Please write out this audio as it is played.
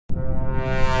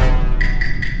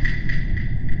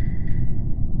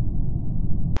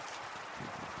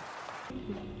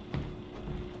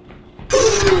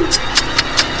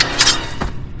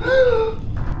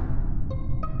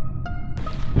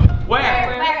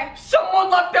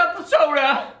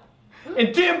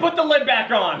and didn't put the lid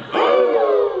back on.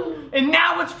 And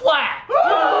now it's flat.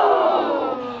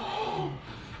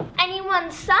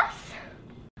 Anyone sus?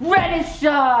 Red is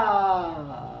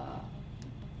sus.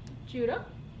 Judah?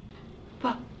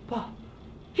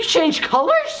 You changed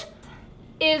colors?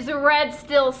 Is red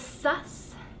still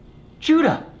sus?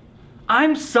 Judah,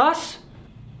 I'm sus?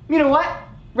 You know what?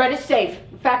 Red is safe.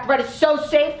 In fact, Red is so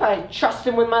safe, I trust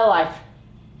him with my life.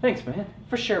 Thanks, man.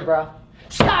 For sure, bro.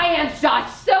 Cyan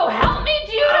sus, so help me,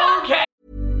 Judah! Okay.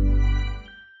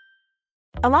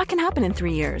 A lot can happen in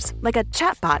 3 years, like a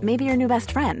chatbot may be your new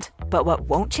best friend. But what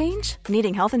won't change?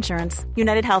 Needing health insurance.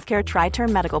 United Healthcare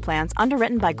Tri-Term Medical Plans,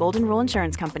 underwritten by Golden Rule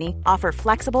Insurance Company, offer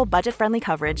flexible, budget-friendly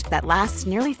coverage that lasts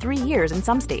nearly 3 years in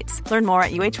some states. Learn more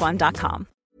at uh1.com.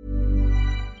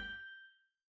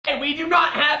 And we do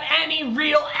not have any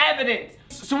real evidence.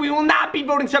 So we will not be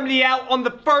voting somebody out on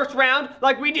the first round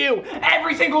like we do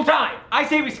every single time. I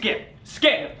say we skip.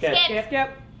 Skip. Skip.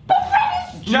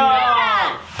 No.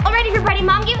 Alright, if you're ready,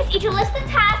 Mom gave us each a list of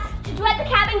tasks to do at the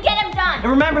cabin. Get them done. And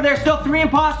remember, there's still 3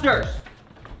 imposters.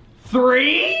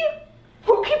 3?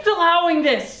 Who keeps allowing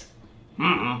this?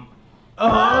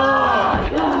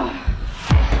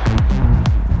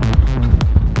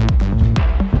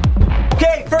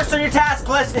 Okay, first on your task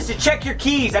list is to check your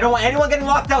keys. I don't want anyone getting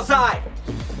locked outside.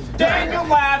 Daniel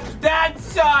laughed. That's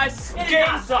sus. It is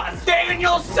not sus.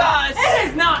 Daniel sus. It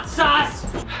is not sus.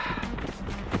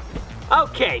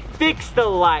 Okay, fix the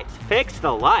lights. Fix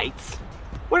the lights?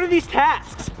 What are these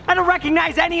tasks? I don't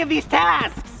recognize any of these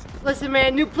tasks. Listen,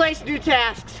 man, new place, new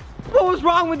tasks. What was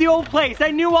wrong with the old place?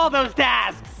 I knew all those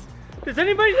tasks. Does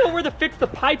anybody know where the fix the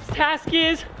pipes task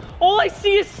is? All I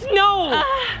see is snow.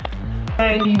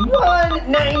 91,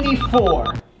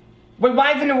 94. Wait,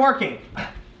 why isn't it working?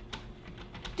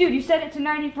 Dude, you set it to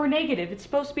 94 negative. It's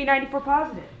supposed to be 94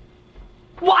 positive.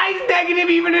 Why is negative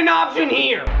even an option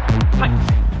here?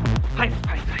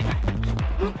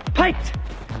 Pipes.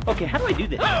 Okay, how do I do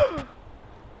this?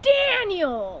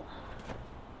 Daniel!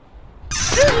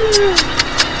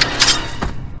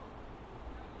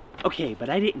 Okay, but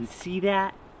I didn't see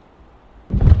that.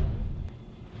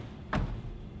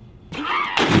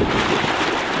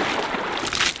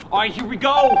 All right, here we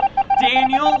go.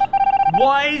 Daniel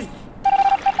was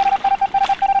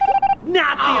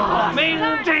not the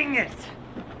imposter. Dang it.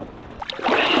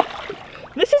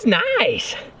 This is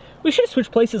nice. We should have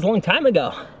switched places a long time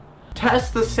ago.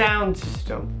 Test the sound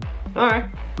system. All right.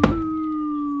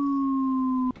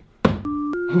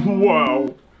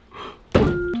 Whoa.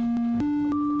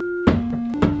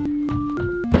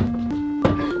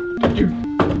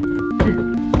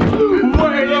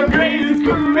 We're the greatest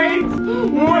crewmates!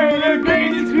 We're the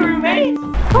greatest crewmates!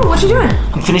 Oh, what you doing?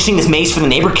 I'm finishing this maze for the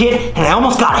neighbor kid, and I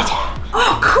almost got it.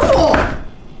 Oh, cool!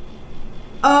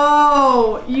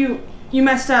 Oh, you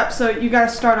messed up, so you gotta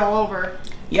start all over.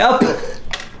 Yup.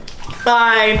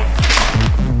 Fine.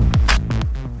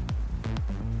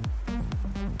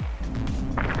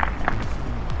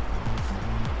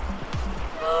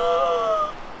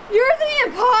 You're the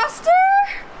imposter?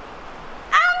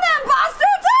 I'm the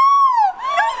imposter too!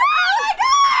 Oh my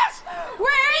gosh!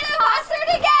 We're the imposter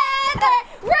together!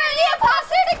 We're the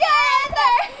imposter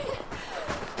together!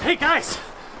 Hey guys,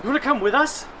 you wanna come with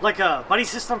us? Like a buddy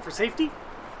system for safety?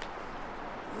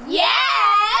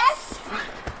 Yes!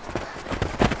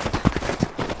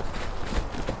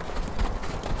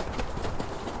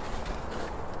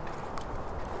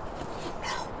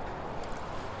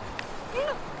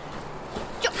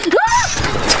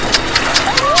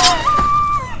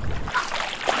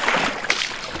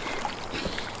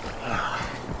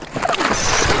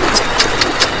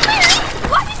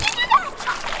 Why did you do that?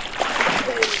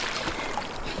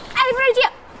 I have an idea.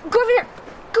 Go over there.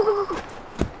 Go.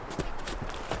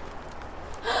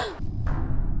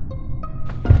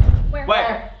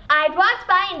 Where? I'd walked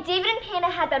by and David and Hannah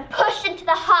had been pushed into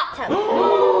the hot tub.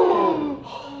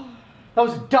 That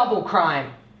was double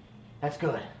crime. That's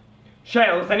good.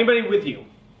 Shale, is anybody with you?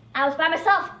 I was by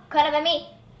myself. Could have been me.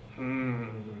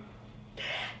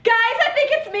 Guys, I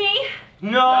think it's me.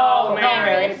 No,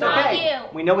 Mary, it's not okay. you.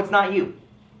 We know it's not you.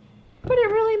 But it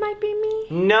really might be me.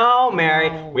 No, Mary.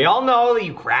 We all know that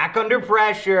you crack under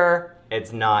pressure.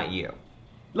 It's not you.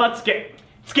 Let's skip.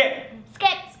 Skip.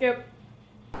 Skip.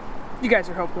 You guys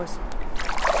are hopeless.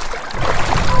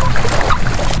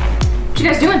 What you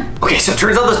guys doing? Okay, so it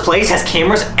turns out this place has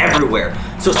cameras everywhere.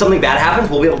 So if something bad happens,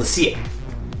 we'll be able to see it.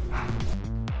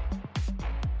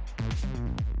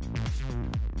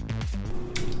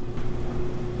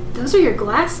 Those are your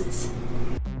glasses.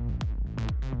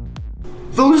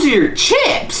 Those are your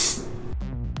chips!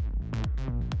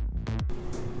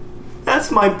 That's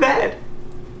my bed.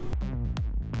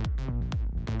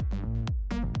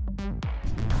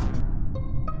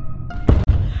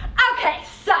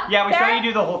 Yeah, we saw you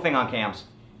do the whole thing on cams.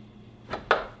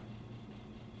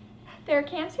 There are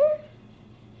cams here?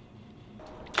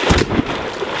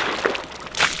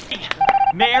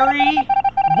 Mary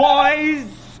was...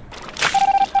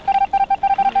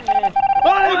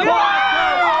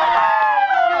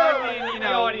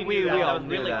 We all knew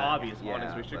really that. obvious, Yeah,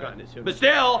 honest. We should have gotten it sooner. But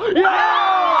still...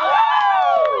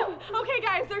 Okay,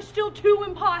 guys, there's still 2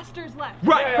 imposters left.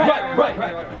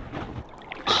 Right.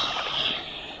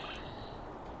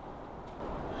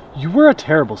 You were a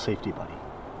terrible safety buddy.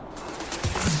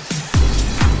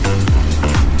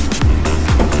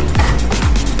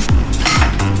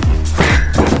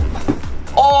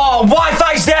 Oh,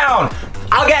 Wi-Fi's down!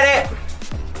 I'll get it!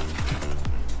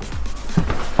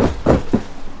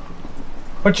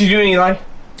 What you doing, Eli?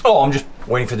 Oh, I'm just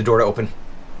waiting for the door to open.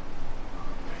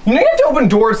 You know you have to open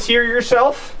doors here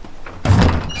yourself?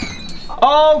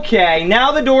 Okay,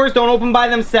 now the doors don't open by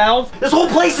themselves. This whole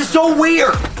place is so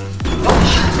weird!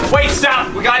 Wait,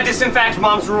 stop! We gotta disinfect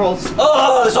Mom's rules.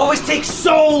 Oh, this always takes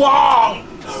so long!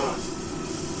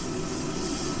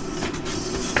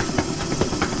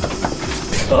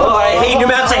 Oh, I hate new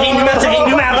maps, I hate new maps, I hate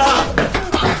new maps!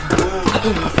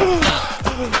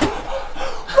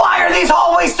 Why are these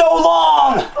hallways so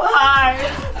long?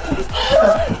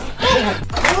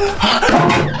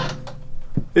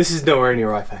 This is nowhere near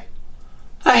Wi-Fi.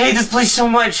 I hate this place so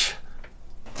much.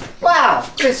 Wow,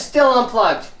 they're still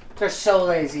unplugged. They're so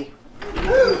lazy.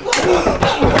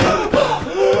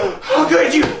 Oh,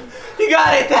 good, you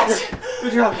got it, that's...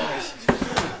 Good job, guys.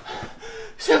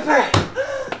 Super.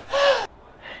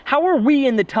 How are we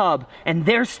in the tub and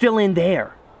they're still in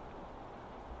there?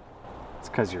 It's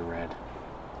because you're red.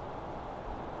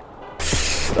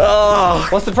 Oh.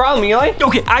 What's the problem, Eli?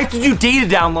 Okay, I have to do data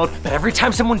download, but every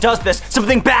time someone does this,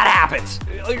 something bad happens.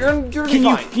 You're Can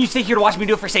fine. you stay here to watch me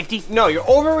do it for safety? No, you're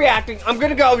overreacting. I'm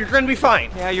gonna go. You're gonna be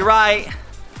fine. Yeah, you're right.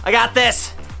 I got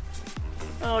this.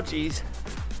 Oh, jeez.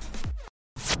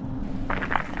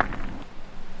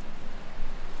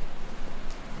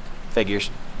 Figures.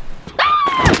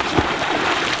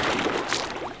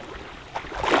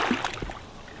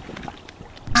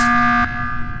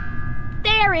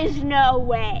 There is no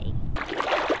way.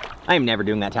 I am never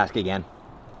doing that task again.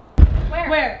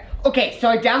 Where? Okay, so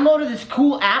I downloaded this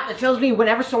cool app that tells me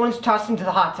whenever someone's tossed into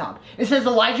the hot tub. It says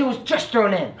Elijah was just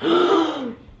thrown in.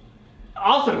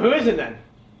 Awesome. Who is it then?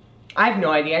 I have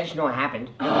no idea, I just know it happened.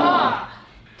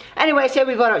 Anyway, I say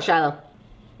we vote out Shiloh.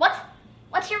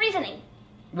 What's your reasoning?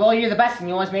 Well, you're the best and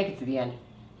you always make it to the end.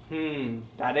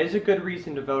 That is a good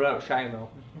reason to vote out Shiloh.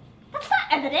 That's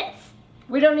not evidence.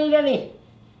 We don't need any.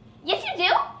 Yes, you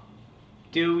do.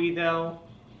 Do we though?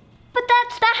 But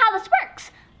that's not how this works.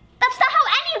 That's not how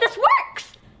any of this works.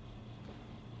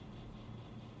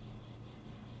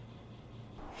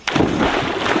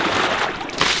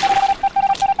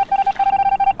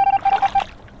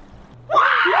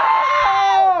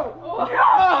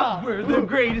 We're the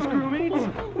greatest crewmates.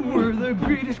 We're the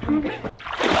greatest crewmates.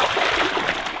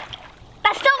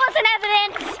 That still wasn't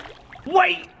evidence.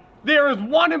 Wait! There is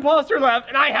one imposter left,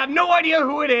 and I have no idea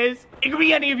who it is. It could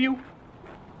be any of you.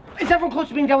 Is everyone close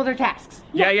to being done with their tasks?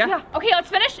 Yeah. Okay, let's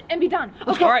finish and be done.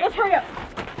 Okay, all right. let's hurry up.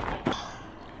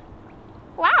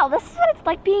 Wow, this is what it's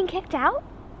like being kicked out?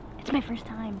 It's my first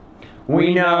time.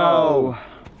 We know.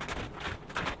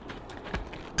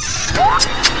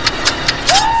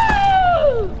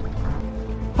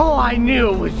 Oh, I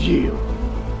knew it was you.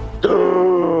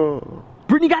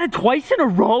 Brittany got it twice in a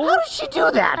row? How did she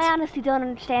do that? I honestly don't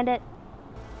understand it.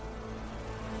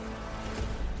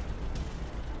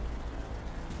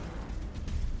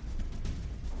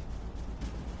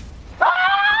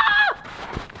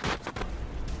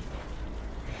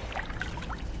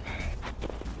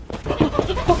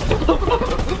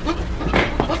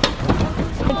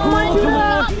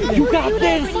 You got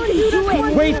this!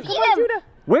 Wait,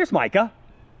 where's Micah?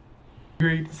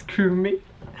 Greatest crewmate.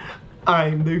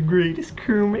 I'm the greatest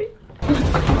crewmate.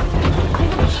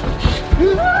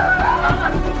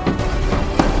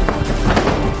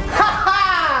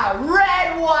 Ha!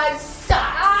 Red one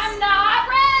sucks! I'm not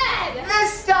red!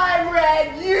 This time,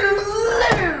 Red, you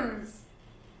lose!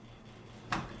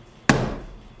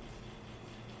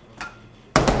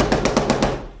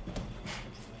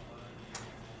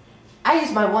 I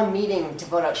used my one meeting to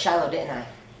vote out Shiloh, didn't I?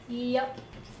 Yep.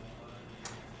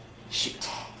 Shoot.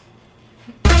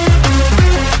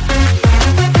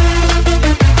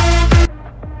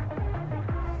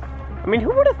 I mean,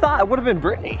 who would have thought it would have been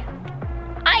Brittany?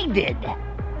 I did.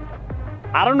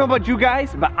 I don't know about you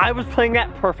guys, but I was playing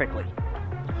that perfectly.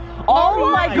 Oh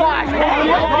my gosh!